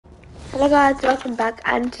Hello guys, welcome back,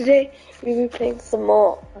 and today we'll be playing some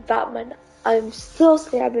more Batman. I'm so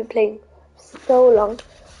sorry I've been playing so long.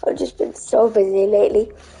 I've just been so busy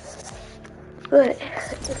lately. But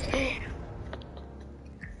okay.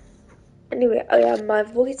 Anyway, oh yeah, my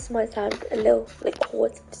voice might sound a little like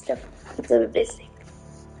hoarse and stuff because I'm busy.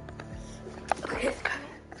 Okay, let's go.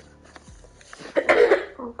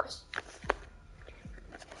 Oh gosh.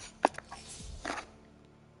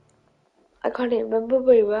 I can't even remember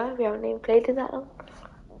where we were. We haven't even played it that long.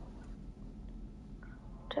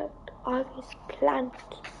 Ivy's plant.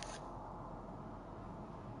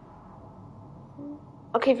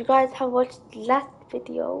 Okay, if you guys have watched the last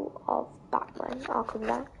video of Batman Arkham,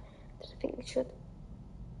 I think you should.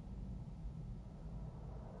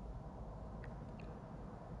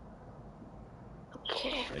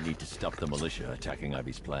 Okay. I need to stop the militia attacking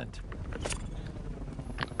Ivy's plant.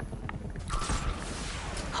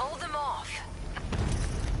 Hold them off.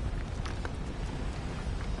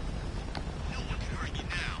 No one can hurt you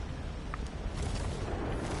now.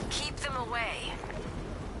 Keep them away.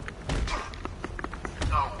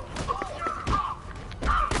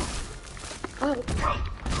 Oh.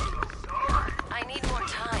 I need more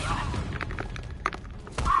time.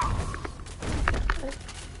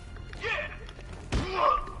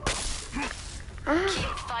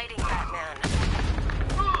 Keep fighting, Batman.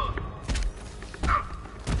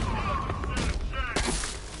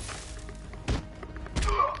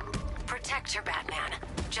 Protect her, Batman.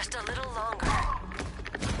 Just a little longer.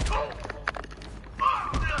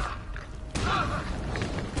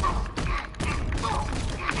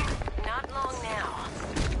 Not long now.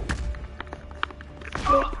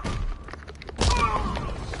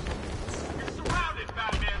 You're surrounded,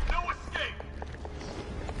 Batman. No escape.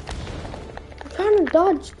 I'm trying to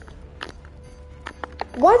dodge.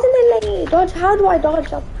 Why isn't it letting me dodge? How do I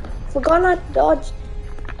dodge? I forgot how to dodge.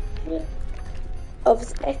 Yeah. Oh,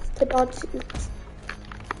 it's X to dodge. Oops.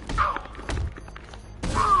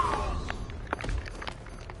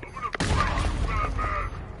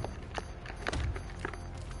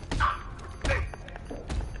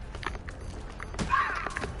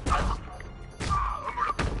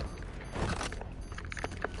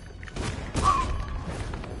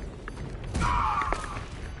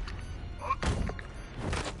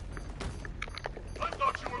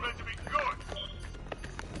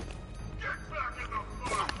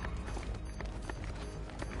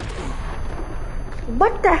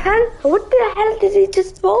 What the hell? What the hell did he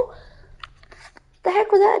just throw? The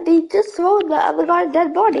heck was that? Did he just throw the other guy's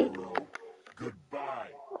dead body? Goodbye.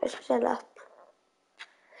 Shut up.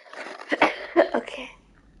 Okay.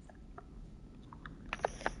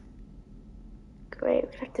 Great,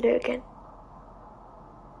 we have to do it again.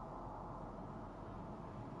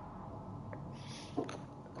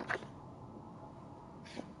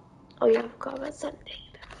 Oh yeah, I forgot about Sunday.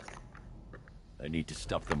 I need to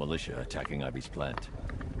stop the militia attacking Ivy's plant.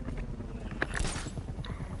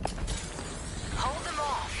 Hold them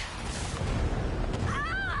off.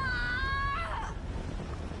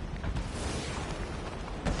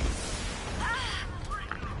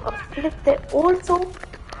 Oh, flip, they also...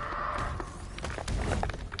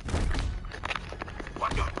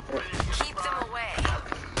 Keep them away.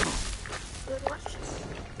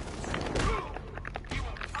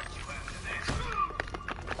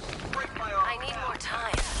 I need more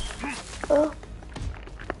time. Oh.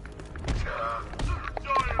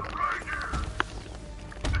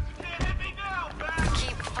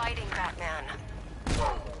 Keep fighting, Batman.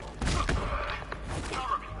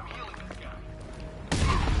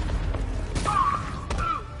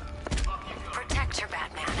 Protect her,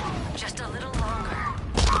 Batman. Just a little longer.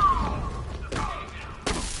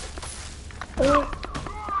 Oh.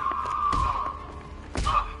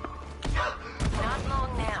 Not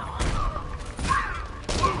long now.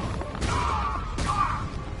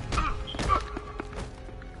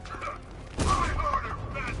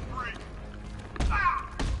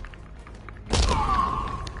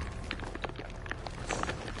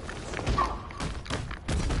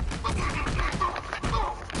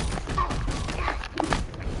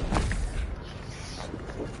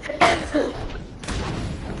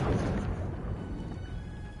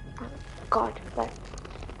 God, but...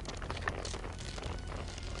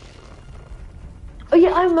 Oh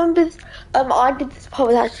yeah, I remember this. I did this part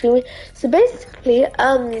without streaming. So basically,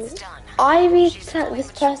 Ivy sent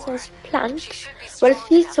this person's plant, well,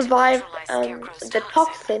 he survived the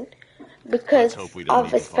toxin because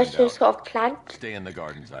of a special sort of plant. Stay in the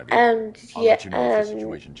gardens, Ivy. And I'll yeah, let you know if the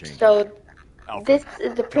situation changes. so Alfred, this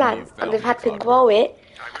is the tell me you plant, and found they've the had to clockwork. grow it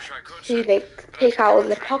I wish I could, to sir. like But take as out all a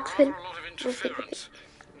the country, toxin. we're a lot of interference.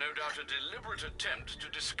 No doubt a deliberate attempt to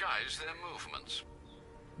disguise their movements.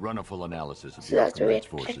 Run a full analysis of So the that's Arkham the way Knight's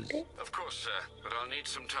to forces. protect it. Of course, sir, but I'll need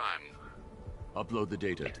some time. Upload the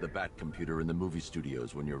data to the Bat computer in the movie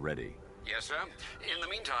studios when you're ready. Yes, sir. In the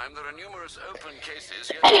meantime, there are numerous open cases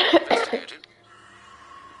yet to be investigated.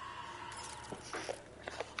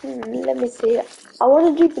 Let me see. I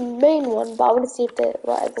want to do the main one, but I want to see if the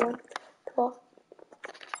right one.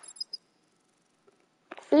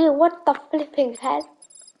 See what the flipping heck?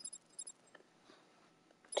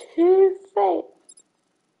 Two-Face.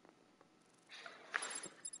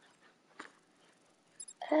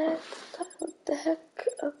 What the heck?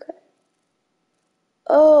 Okay.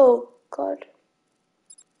 Oh God.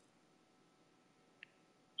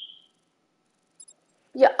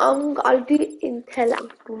 Yeah, I'll do Intel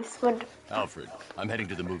after this one. Alfred, I'm heading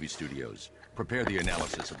to the movie studios. Prepare the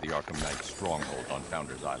analysis of the Arkham Knight's stronghold on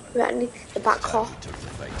Founders Island. Right, I need the back car. Sadly took the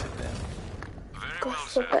fight to them. Very Gosh, well,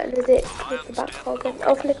 so sir. bad is it? Click the back car again.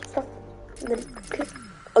 Oh, click stuff. And then click.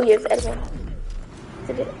 Oh, yes, everyone.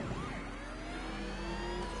 Did it?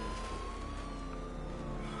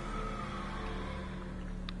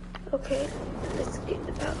 Okay, let's get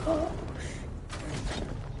the back car.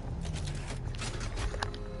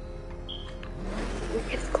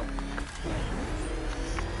 Let's go.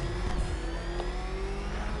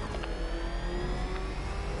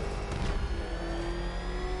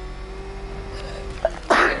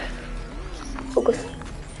 Focus.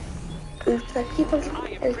 If I keep on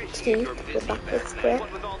LT, the back is square.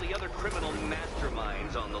 What with all the other criminal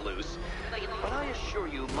masterminds on the loose. But I assure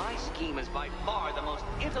you, my scheme is by far the most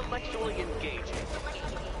intellectually engaging.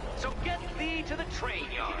 So get thee to the train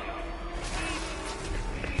yard.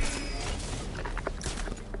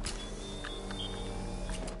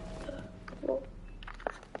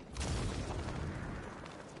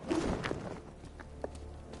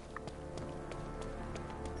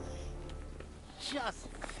 Just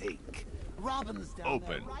think. Robin's down Open.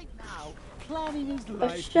 there right now, planning his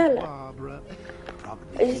life shut with up. Barbara.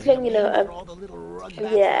 Probably I'm just letting you know, for all the little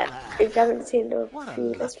rugbacks yeah, he'll have. if you haven't seen the What a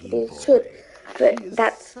previous lucky video, you boy. should. But He is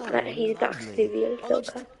that's so that he's actually lovely. real Although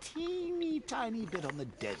just Joker. a teeny tiny bit on the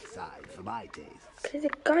dead side for my tastes. Cause the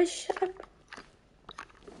guy shut up.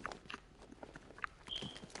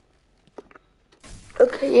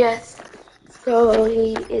 Okay, yes. So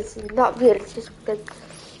he is not real, it's just because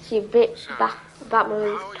he bit Batman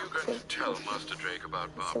with How are you going to tell Master Drake about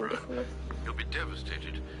some Barbara? different. He'll be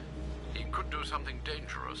devastated. He could do something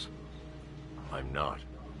dangerous. I'm not.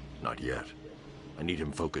 Not yet. I need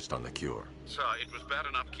him focused on the cure. Sir, it was bad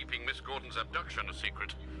enough keeping Miss Gordon's abduction a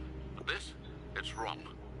secret. But this? It's wrong.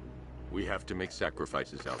 We have to make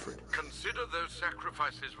sacrifices, Alfred. Consider those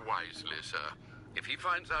sacrifices wisely, sir. If he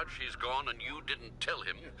finds out she's gone and you didn't tell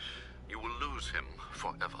him, you will lose him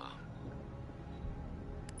forever.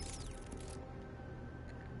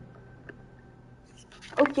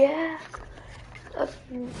 Oh yeah.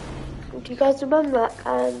 Do you guys remember?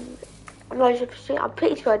 I'm not sure. I'm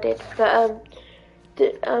pretty sure I did. But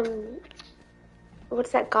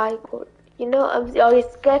what's that guy called? You know, his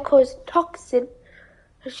Scarecrow's toxin.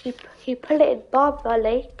 He put it in Barbara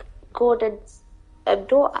Lake, Gordon's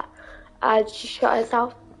daughter, and she shot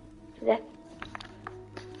herself to death.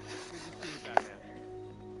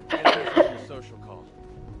 Social call.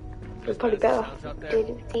 It's probably better. Sounds out there.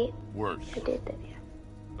 Didn't see it. Worse. I did that, yeah.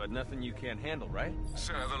 But nothing you can't handle, right?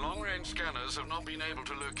 Sir, the long-range scanners have not been able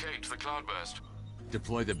to locate the cloudburst.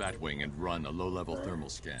 Deploy the Batwing and run a low-level thermal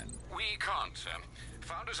scan. We can't, sir.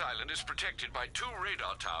 Founders Island is protected by 2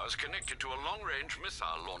 radar towers connected to a long-range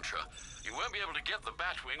missile launcher. You won't be able to get the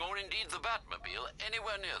Batwing or indeed the Batmobile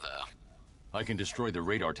anywhere near there. I can destroy the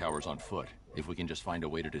radar towers on foot, if we can just find a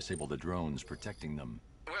way to disable the drones protecting them.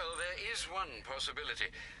 Well, there is one possibility.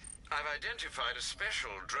 I've identified a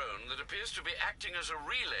special drone that appears to be acting as a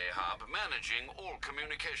relay hub managing all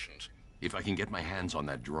communications. If I can get my hands on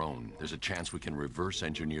that drone, there's a chance we can reverse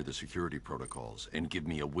engineer the security protocols and give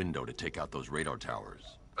me a window to take out those radar towers.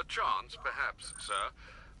 A chance, perhaps, sir.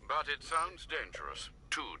 But it sounds dangerous.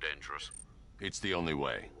 Too dangerous. It's the only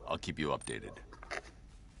way. I'll keep you updated.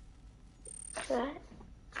 Right.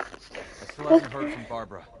 I still haven't heard from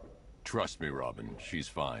Barbara. Trust me, Robin. She's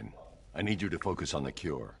fine. I need you to focus on the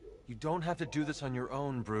cure. You don't have to do this on your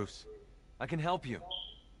own, Bruce. I can help you.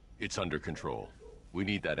 It's under control. We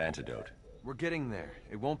need that antidote. We're getting there.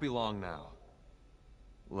 It won't be long now.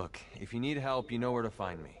 Look, if you need help, you know where to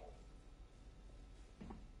find me.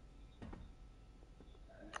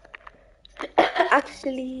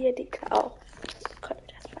 Actually, I did cut off.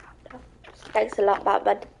 Thanks a lot,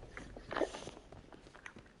 Batman.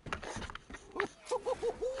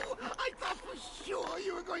 I thought for sure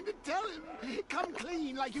you were going to tell him. Come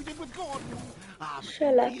clean like you did with Gordon.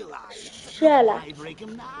 Sherlock. Realize. Sherlock. Why break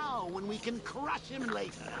him now when we can crush him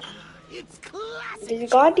later? It's classic.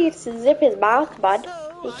 This guy needs to zip his mouth, bud.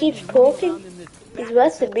 So, He I've keeps been moving talking. around in this He's back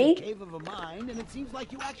worse than defensive me. cave of a mind, and it seems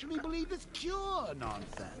like you actually believe this cure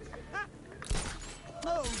nonsense.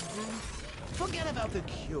 No, Bruce. Forget about the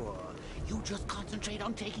cure. You just concentrate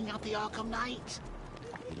on taking out the Arkham Knight.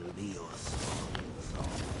 It'll be your song.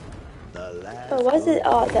 The last Oh, was it?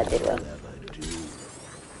 Oh, that did you'll work. ever do.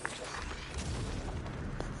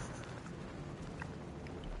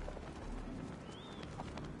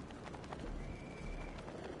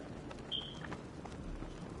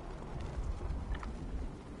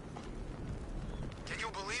 Can you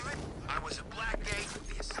believe it? I was at Blackgate,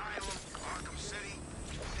 the Asylum, Arkham City.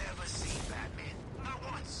 Never seen Batman. Not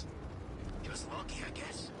once. Just lucky, I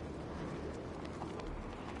guess.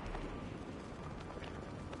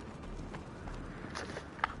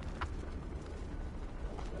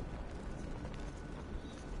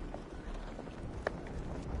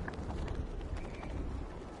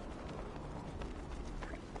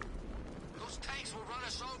 Those tanks will run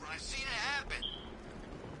us over. I've seen it happen.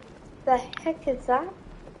 The heck is that?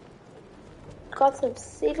 Got some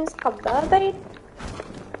serious mermaid?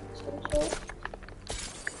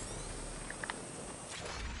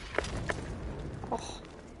 Oh,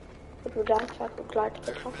 it would actually glide to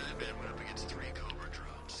the top. Batman went up against 3 Cobra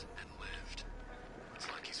drones and lived. It's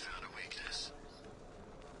like he's found a weakness.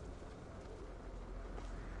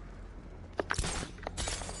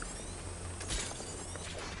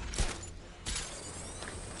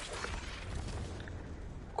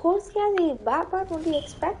 Of course, he has a Batman. What do you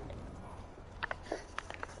expect?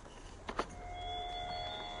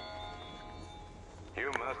 You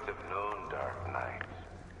must have known, Dark Knight.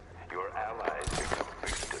 Your allies become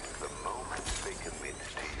victims the moment they commit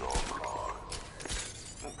to your cause.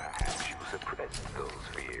 Perhaps you suppressed those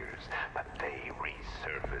fears, but they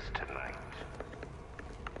resurface tonight.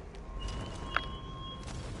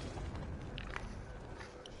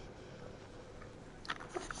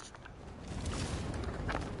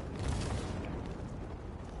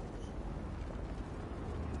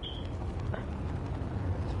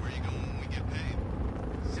 Where you going when we get paid?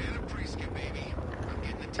 Santa Prisca, baby. I'm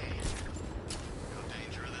getting a tan. No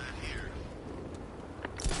danger of that here.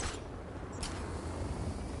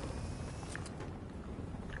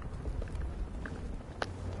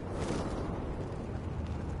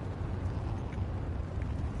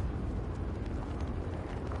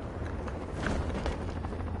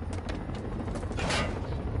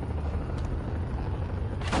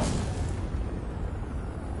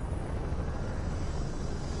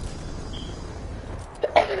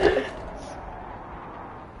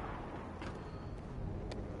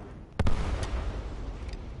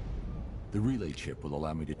 The relay chip will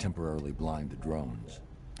allow me to temporarily blind the drones.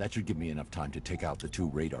 That should give me enough time to take out the 2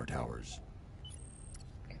 radar towers.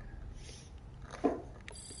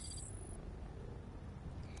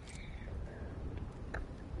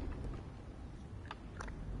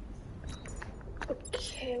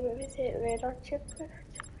 Okay, where is it? Radar chip.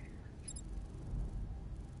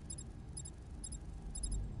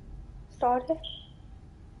 Started.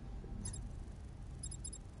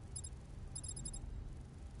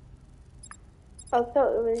 I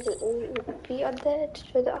thought it would be on there to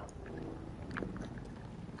show that.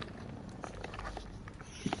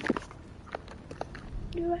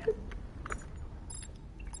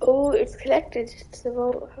 Oh, it's connected to the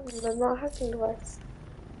remote hacking device.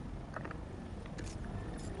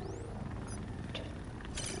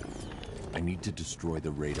 I need to destroy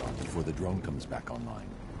the radar before the drone comes back online.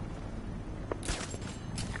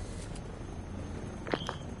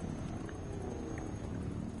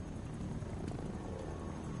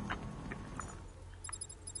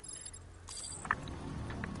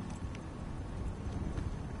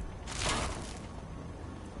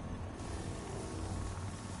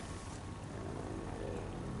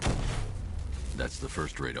 That's the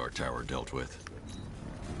first radar tower dealt with.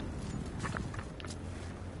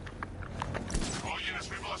 All units,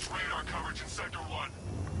 we've lost radar coverage in Sector 1.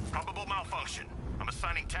 Probable malfunction. I'm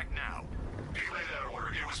assigning tech now. Relay that order.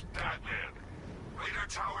 It was Batman. Radar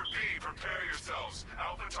Tower B, prepare yourselves.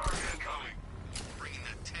 Alpha target incoming. Bringing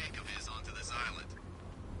that tank of his onto this island.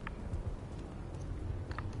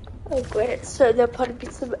 Oh great, so there'll probably be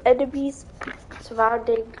some enemies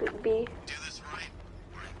surrounding me. Do this right,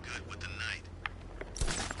 we're in good with the night.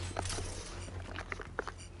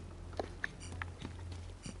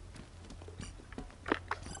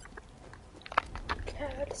 Okay,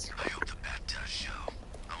 let's go. I hope the bat does show.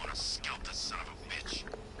 I want to scalp the son of a bitch.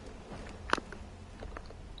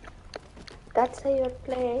 That's how you're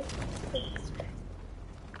playing.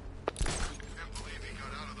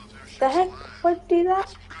 The heck? What do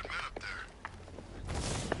that?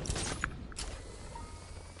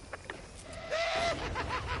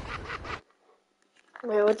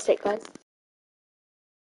 Wait, what's it, guys?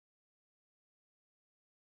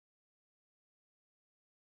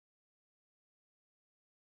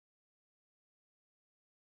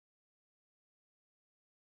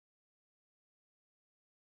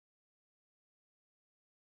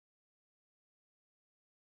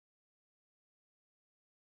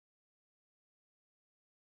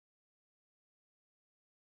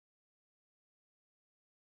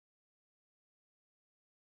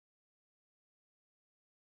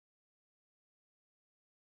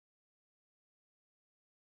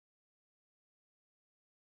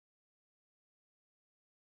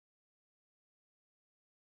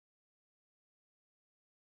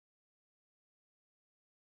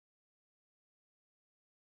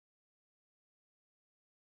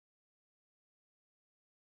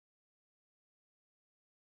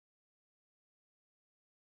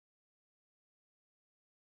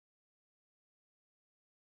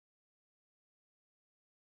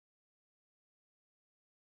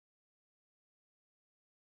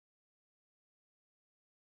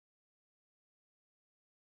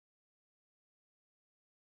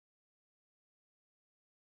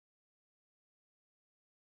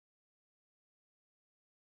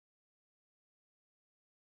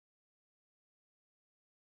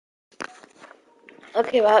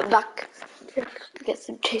 Okay, we're back to get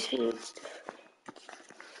some chase videos.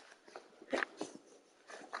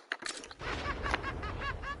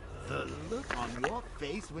 The look on your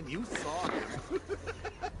face when you saw him.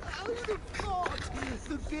 I would have thought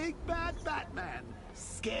the big bad Batman,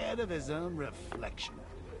 scared of his own reflection.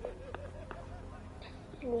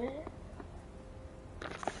 Where?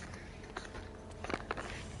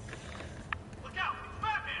 Look out! It's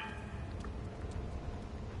Batman!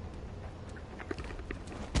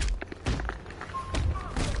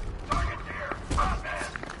 Target here! Batman!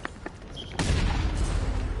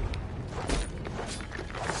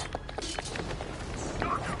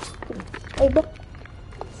 Hey, look.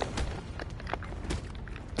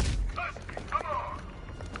 Come on!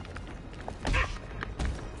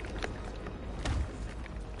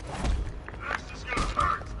 This is gonna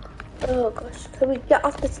hurt! Oh gosh, can we get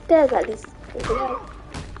off the stairs at least? Yeah.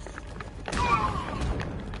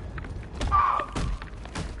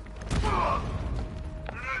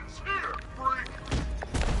 It ends here, freak!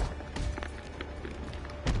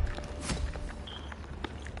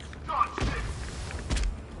 Dodge this!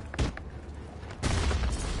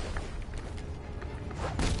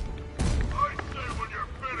 I say when you're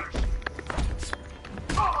finished!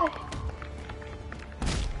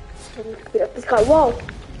 I need to beat up this guy. Whoa!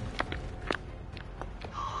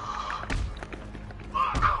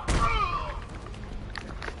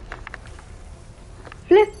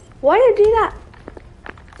 Flip! Why did you do that?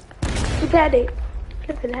 Daddy.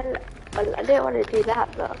 Flipping hell. Well, I didn't want to do that,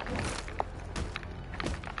 but.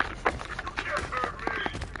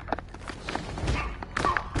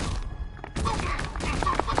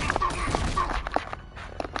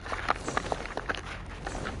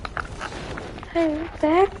 Hey, what the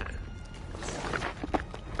heck?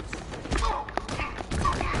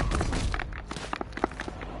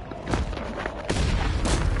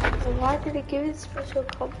 So why did he give it special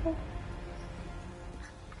combo?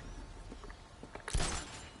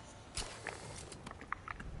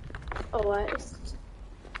 Oh, I just...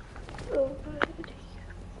 Oh,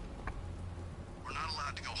 We're not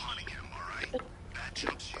allowed to go hunting him, alright? Bat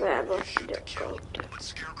jumps you, grab you off shoot the to kill. gold. But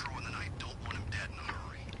Scarecrow in the night don't want him dead in a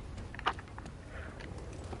hurry.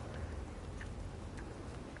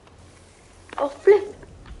 Oh, flip!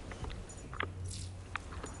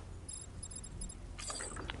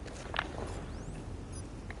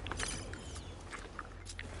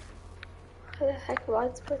 How the heck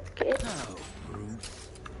was I supposed to get in? Oh, Bruce.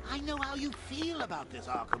 I know how you feel about this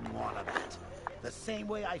Arkham Wannabat. The same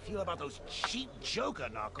way I feel about those cheap Joker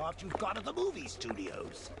knockoffs you've got at the movie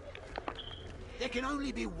studios. There can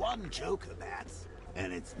only be one Joker, Bats,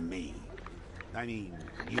 and it's me. I mean,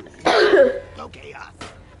 you. Okay, us.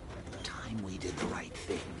 Time we did the right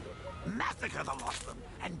thing. Massacre the lot of them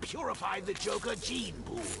and purify the Joker gene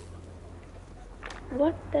pool.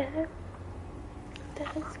 What the heck? The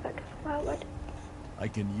heck's got forward? I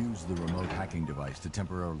can use the remote hacking device to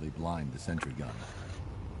temporarily blind the sentry gun.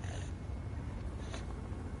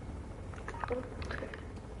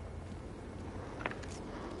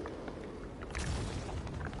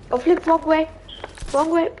 Oh, flip, wrong way. Wrong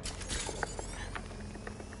way.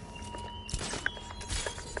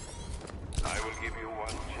 I will give you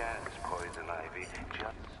one chance, Poison Ivy.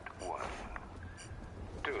 Just one.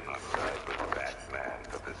 Do not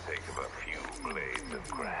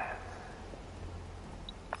grass.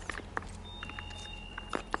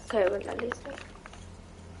 Okay, well, at least.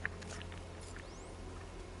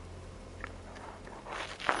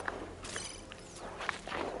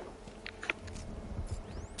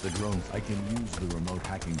 The drone, I can use the remote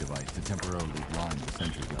hacking device to temporarily blind the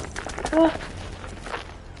sentry gun.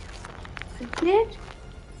 I did?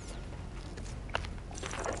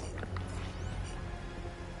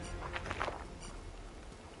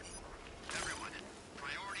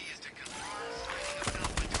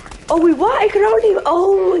 Oh, we what? I could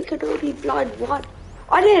only blind one.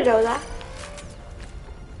 I didn't know that.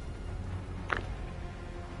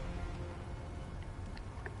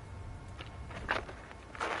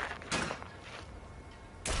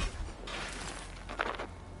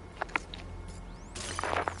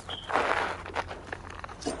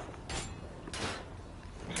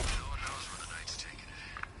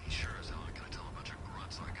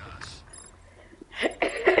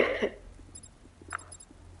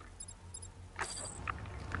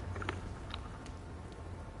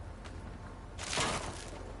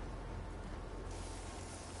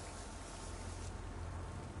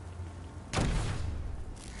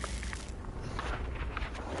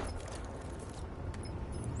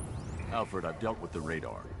 Alfred, I've dealt with the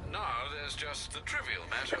radar. Now there's just the trivial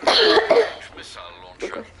matter of the range missile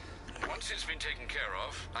launcher. Once it's been taken care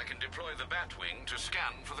of, I can deploy the Batwing to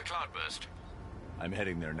scan for the cloudburst. I'm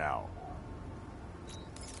heading there now.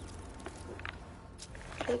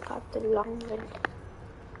 Take out the long one.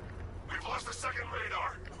 We've lost the second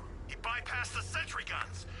radar. He bypassed the sentry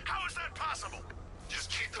guns. How is that possible?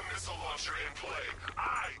 Just keep the missile launcher in play.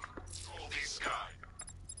 I rule the sky.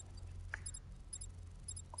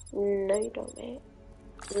 No, you don't, mate.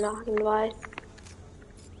 Not gonna lie.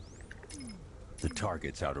 The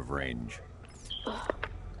target's out of range. Oh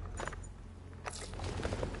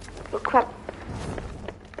crap.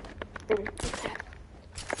 Okay.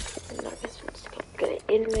 And I guess we'll just get it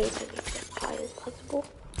in there so we get as high as possible.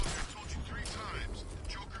 I told you 3 times. The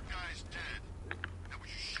Joker guy's dead. Now would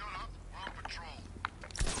you shut up? We're on patrol.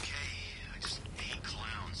 Okay, I just hate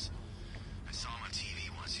clowns. I saw him on TV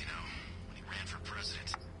once, you know, when he ran for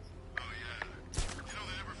president. Oh yeah. You know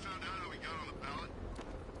they never found out how he got on the ballot?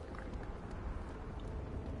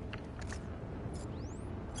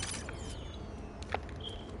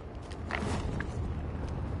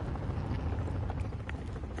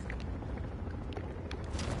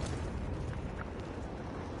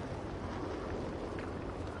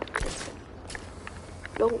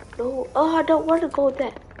 No. Oh, I don't want to go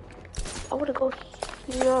there. I want to go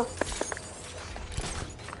here.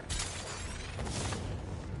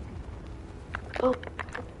 Oh.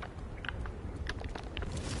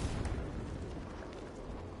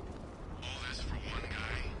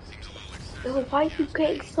 No, why are you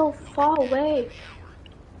getting so far away?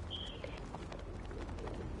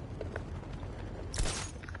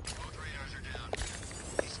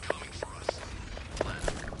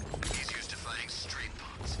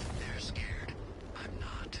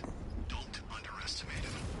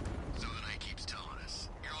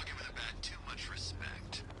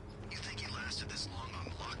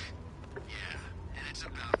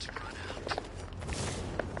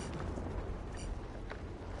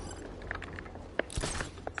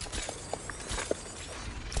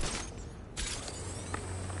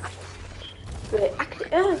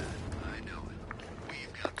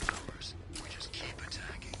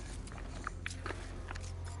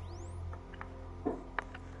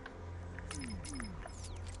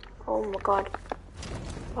 Oh my god.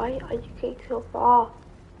 Why are you getting so far?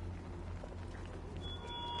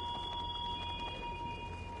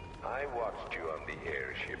 I watched you on the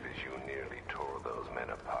airship as you nearly tore those men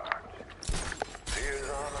apart. Fears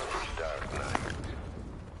on us, Dark Knight.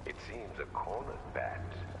 It seems a cornered bat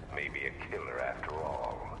may be a killer after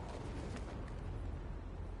all.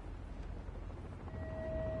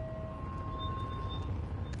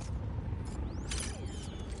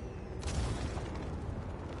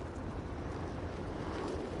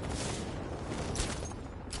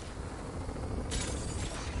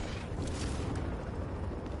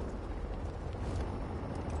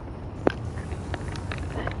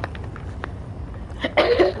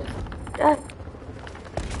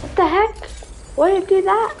 What the heck? Why did you do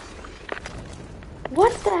that?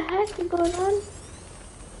 What the heck is going on?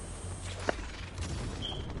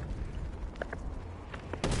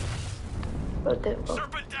 Oh, there we go.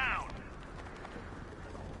 Serpent down!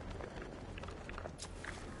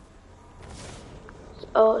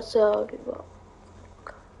 Oh, so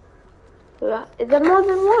is there more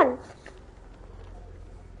than one?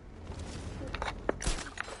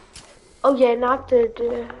 Oh yeah, not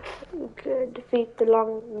the Good. Defeat the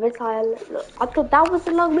long missile. Look, I thought that was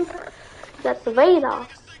the long missile. That's the radar.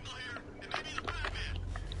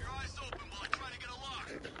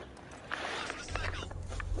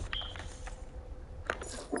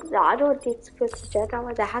 No, I don't want the explosive jet. I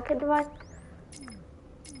want the hacker device.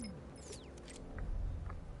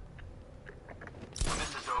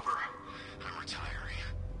 This is over. I'm retiring.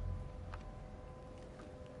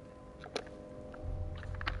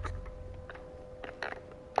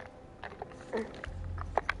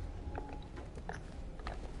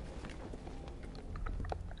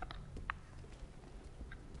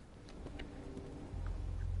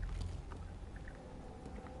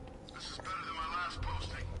 This is better than my last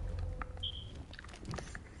posting.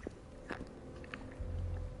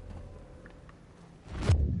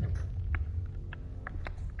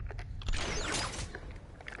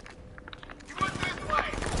 You went this way!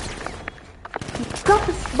 Drop a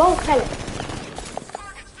smoke pellet.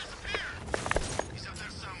 Target's disappeared! He's up there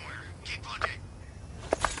somewhere. Keep looking.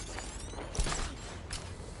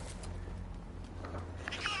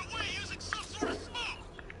 He got away using some sort of smoke!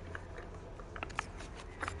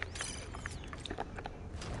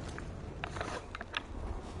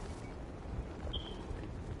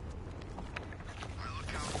 Alright,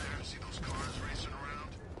 look out there. See those cars racing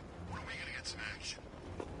around? When are we gonna get some action?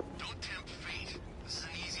 Don't tempt fate. This is an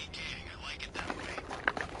easy gig. I like it that way.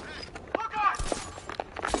 Hey, look out!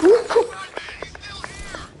 Batman, he's still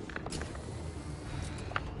here!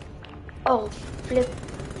 Oh, flip.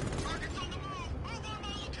 Target's on the move! Move on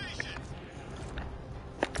my location!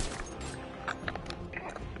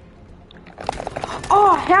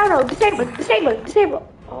 Oh, hell no. Disable, disable, disable.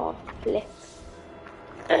 Oh, flip.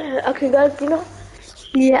 Okay, guys, you know.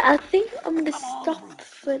 Yeah, I think I'm gonna stop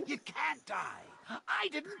for. You can't die. I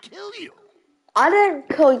didn't kill you. I didn't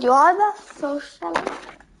kill you either, so shall I?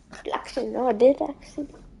 Actually, no, I did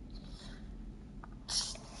actually.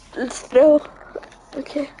 Let's go.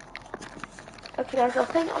 Okay. Okay, guys, I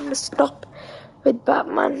think I'm gonna stop with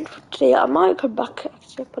Batman for today. I might come back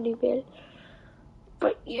actually, probably will.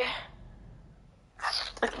 But yeah.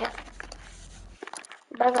 Okay.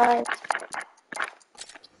 Bye, guys.